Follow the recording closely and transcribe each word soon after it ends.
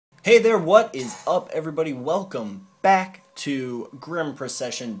Hey there, what is up everybody? Welcome back to Grim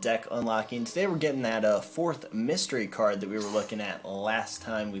Procession deck unlocking. Today we're getting that fourth mystery card that we were looking at last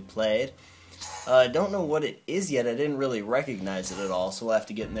time we played. Don't know what it is yet, I didn't really recognize it at all, so we'll have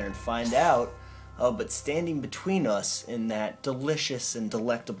to get in there and find out. But standing between us in that delicious and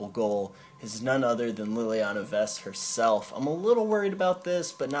delectable goal is none other than Liliana Vess herself. I'm a little worried about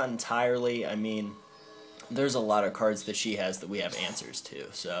this, but not entirely. I mean, there's a lot of cards that she has that we have answers to,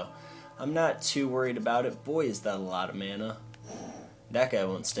 so I'm not too worried about it. Boy, is that a lot of mana. That guy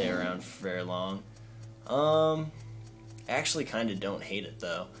won't stay around for very long. I actually kind of don't hate it,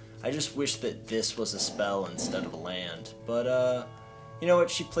 though. I just wish that this was a spell instead of a land. But, you know what?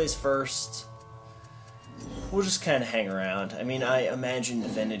 She plays first. We'll just kind of hang around. I mean, I imagine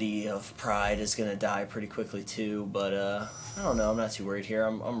Divinity of Pride is going to die pretty quickly, too, but, I don't know, I'm not too worried here.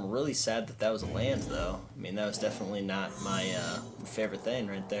 I'm really sad that that was a land, though. I mean, that was definitely not my favorite thing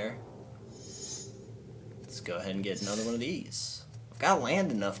right there. Let's go ahead and get another one of these. I've got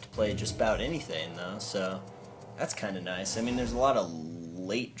land enough to play just about anything, though, so that's kind of nice. I mean, there's a lot of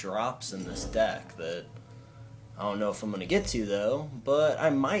late drops in this deck that I don't know if I'm going to get to, though, but I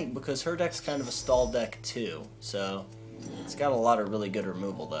might, because her deck's kind of a stall deck, too. So it's got a lot of really good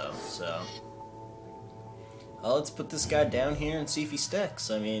removal, though, so let's put this guy down here and see if he sticks.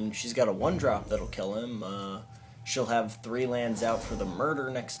 I mean, she's got a 1-drop that'll kill him. She'll have 3 lands out for the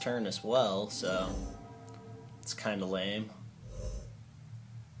murder next turn as well, so it's kind of lame.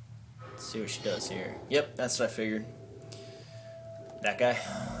 Let's see what she does here. Yep, that's what I figured. That guy.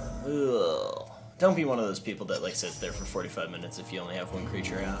 Ugh. Don't be one of those people that like sits there for 45 minutes if you only have 1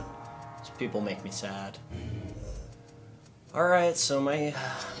 creature out. Those people make me sad. Alright, so my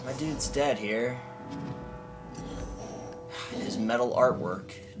dude's dead here. His metal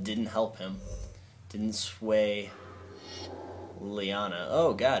artwork didn't help him. Didn't sway Liliana.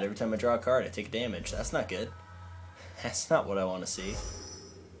 Oh god, every time I draw a card I take damage. That's not good. That's not what I want to see.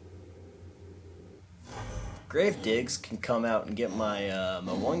 Grave Digs can come out and get my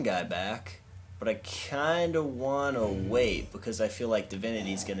my 1 guy back, but I kind of want to wait because I feel like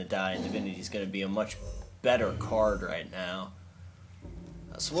Divinity's going to die and Divinity's going to be a much better card right now.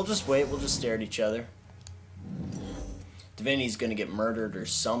 So we'll just wait, we'll just stare at each other. Divinity's going to get murdered or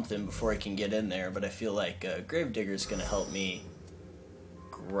something before I can get in there, but I feel like Gravedigger's going to help me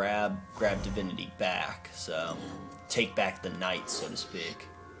grab Divinity back, so take back the knight, so to speak.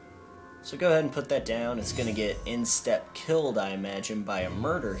 So go ahead and put that down. It's going to get in-step killed, I imagine, by a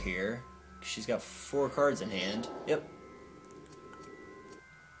murder here. She's got 4 cards in hand. Yep.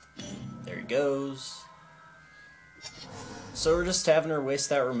 There he goes. So we're just having her waste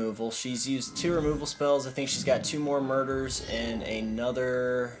that removal. She's used 2 removal spells. I think she's got 2 more murders and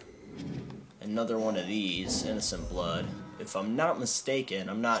another one of these, Innocent Blood. If I'm not mistaken,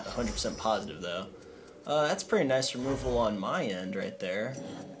 I'm not 100% positive though. That's pretty nice removal on my end right there.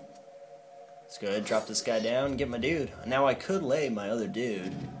 Let's go ahead and drop this guy down and get my dude. Now I could lay my other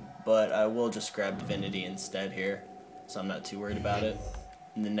dude, but I will just grab Divinity instead here, so I'm not too worried about it.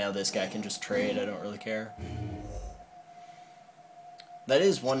 And then now this guy can just trade, I don't really care. That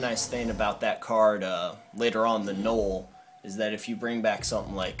is one nice thing about that card later on, the Knoll, is that if you bring back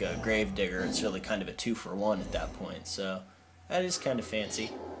something like a Gravedigger, it's really kind of a 2-for-1 at that point, so that is kind of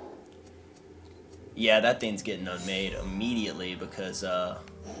fancy. Yeah, that thing's getting unmade immediately because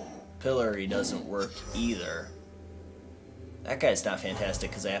Pillory doesn't work either. That guy's not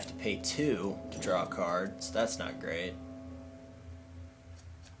fantastic because I have to pay 2 to draw a card, so that's not great.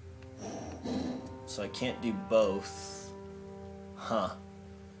 So I can't do both. Huh.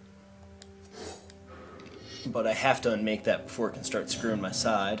 But I have to unmake that before it can start screwing my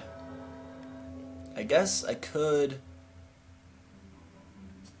side. I guess I could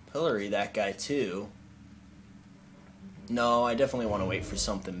Pillory that guy too. No, I definitely want to wait for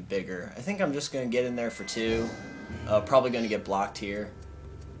something bigger. I think I'm just going to get in there for 2. Probably going to get blocked here.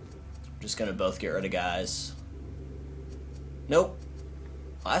 Just going to both get rid of guys. Nope.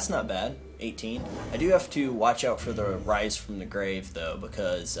 Well, that's not bad. 18. I do have to watch out for the Rise from the Grave, though,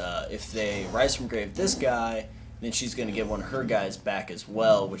 because if they Rise from Grave this guy, then she's going to get one of her guys back as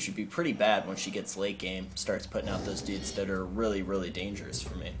well, which would be pretty bad when she gets late game, starts putting out those dudes that are really, really dangerous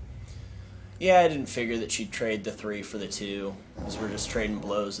for me. Yeah, I didn't figure that she'd trade the 3 for the 2, because we're just trading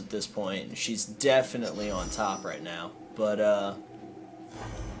blows at this point, and she's definitely on top right now, but I'm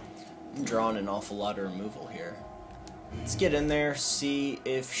drawing an awful lot of removal here. Let's get in there, see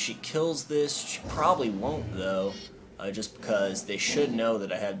if she kills this. She probably won't, though, just because they should know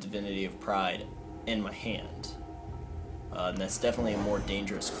that I have Divinity of Pride in my hand. And that's definitely a more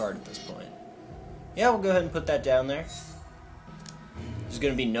dangerous card at this point. Yeah, we'll go ahead and put that down there. There's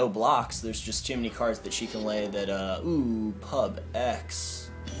going to be no blocks. There's just too many cards that she can lay that, ooh, Pub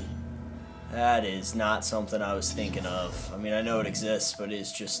X. That is not something I was thinking of. I mean, I know it exists, but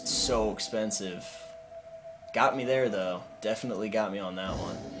it's just so expensive. Got me there, though. Definitely got me on that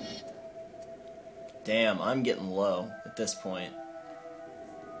one. Damn, I'm getting low at this point.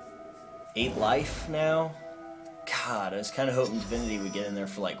 8 life now? God, I was kind of hoping Divinity would get in there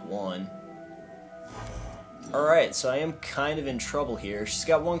for like 1. Alright, so I am kind of in trouble here. She's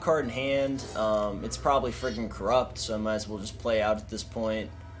got 1 card in hand. It's probably friggin' corrupt, so I might as well just play out at this point.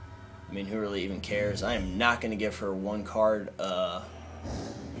 I mean, who really even cares? I am not going to give her 1 card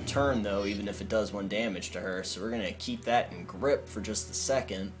turn, though, even if it does 1 damage to her. So we're going to keep that in grip for just a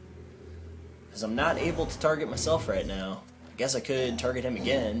second. Because I'm not able to target myself right now. I guess I could target him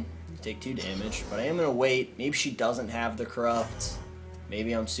again, take 2 damage, but I am going to wait. Maybe she doesn't have the corrupt.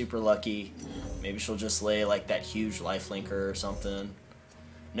 Maybe I'm super lucky. Maybe she'll just lay like that huge lifelinker or something.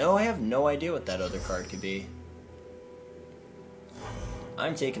 No, I have no idea what that other card could be.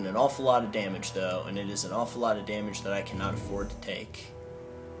 I'm taking an awful lot of damage, though, and it is an awful lot of damage that I cannot afford to take.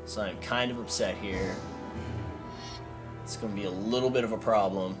 So I'm kind of upset here. It's going to be a little bit of a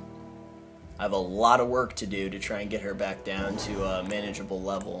problem. I have a lot of work to do to try and get her back down to a manageable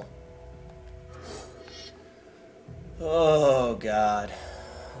level. Oh, God.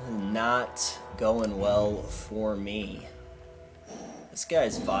 Not going well for me. This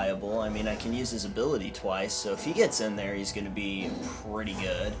guy's viable. I mean, I can use his ability twice, so if he gets in there, he's going to be pretty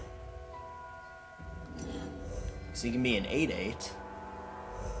good. So he can be an 8/8.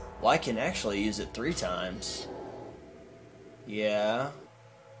 Well, I can actually use it 3 times. Yeah.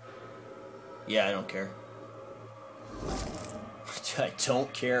 Yeah, I don't care. I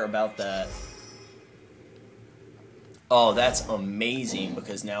don't care about that. Oh, that's amazing,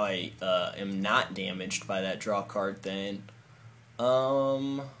 because now I am not damaged by that draw card thing.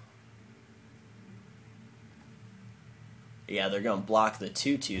 Yeah, they're going to block the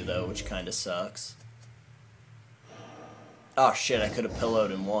 2/2, though, which kind of sucks. Oh, shit, I could have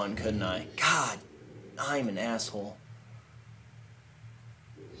pillowed in 1, couldn't I? God, I'm an asshole.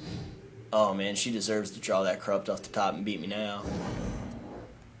 Oh, man, she deserves to draw that corrupt off the top and beat me now.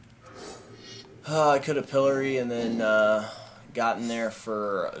 I could have pillory and then gotten there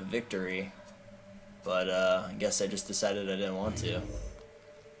for a victory. But I guess I just decided I didn't want to.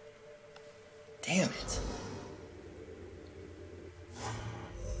 Damn it.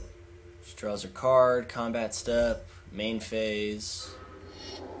 She draws her card, combat step, main phase.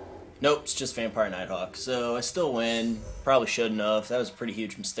 Nope, it's just Vampire Nighthawk. So I still win. Probably shouldn't have. That was a pretty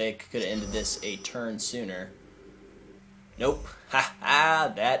huge mistake. Could have ended this a turn sooner. Nope. Ha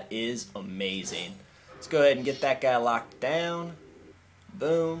ha, that is amazing. Let's go ahead and get that guy locked down.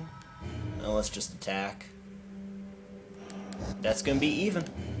 Boom. Now let's just attack. That's going to be even.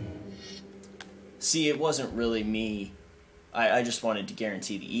 See, it wasn't really me. I just wanted to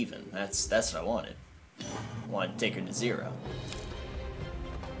guarantee the even. That's what I wanted. I wanted to take her to 0.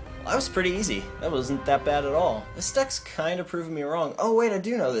 That was pretty easy. That wasn't that bad at all. This deck's kind of proving me wrong. Oh wait, I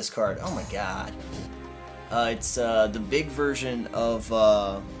do know this card. Oh my god. It's the big version of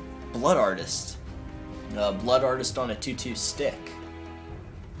Blood Artist. Blood Artist on a 2/2 stick.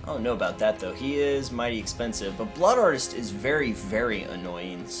 I don't know about that though. He is mighty expensive, but Blood Artist is very, very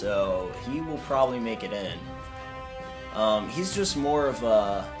annoying, so he will probably make it in. He's just more of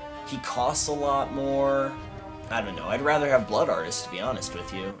a... He costs a lot more. I don't know. I'd rather have Blood Artist, to be honest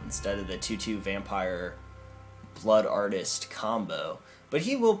with you, instead of the 2/2 Vampire Blood Artist combo. But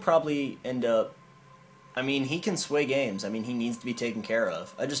he will probably end up... I mean, he can sway games. I mean, he needs to be taken care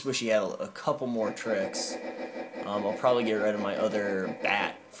of. I just wish he had a couple more tricks. I'll probably get rid of my other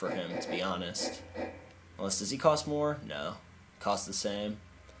bat for him, to be honest. Unless, does he cost more? No. Cost the same.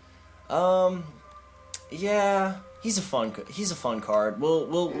 Yeah, he's a fun card.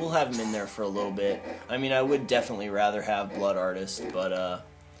 We'll have him in there for a little bit. I mean, I would definitely rather have Blood Artist, but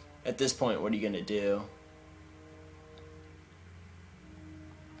at this point, what are you gonna do?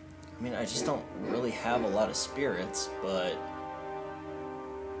 I mean, I just don't really have a lot of spirits, but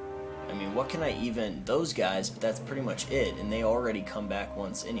I mean, what can I even... Those guys, but that's pretty much it, and they already come back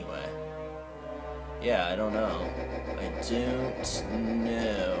once anyway. Yeah, I don't know. I don't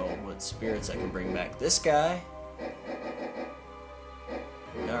know what spirits I can bring back. This guy?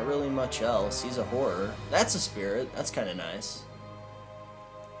 Not really much else. He's a horror. That's a spirit. That's kind of nice.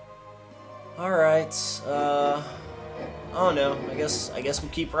 Alright, I don't know. I guess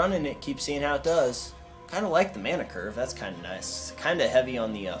we'll keep running it, keep seeing how it does. Kind of like the mana curve. That's kind of nice. Kind of heavy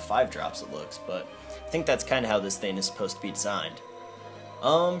on the 5 drops, it looks, but I think that's kind of how this thing is supposed to be designed.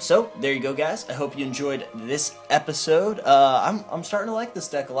 So there you go, guys. I hope you enjoyed this episode. I'm starting to like this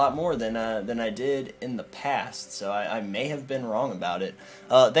deck a lot more than I did in the past, so I may have been wrong about it.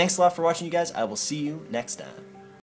 Thanks a lot for watching, you guys. I will see you next time.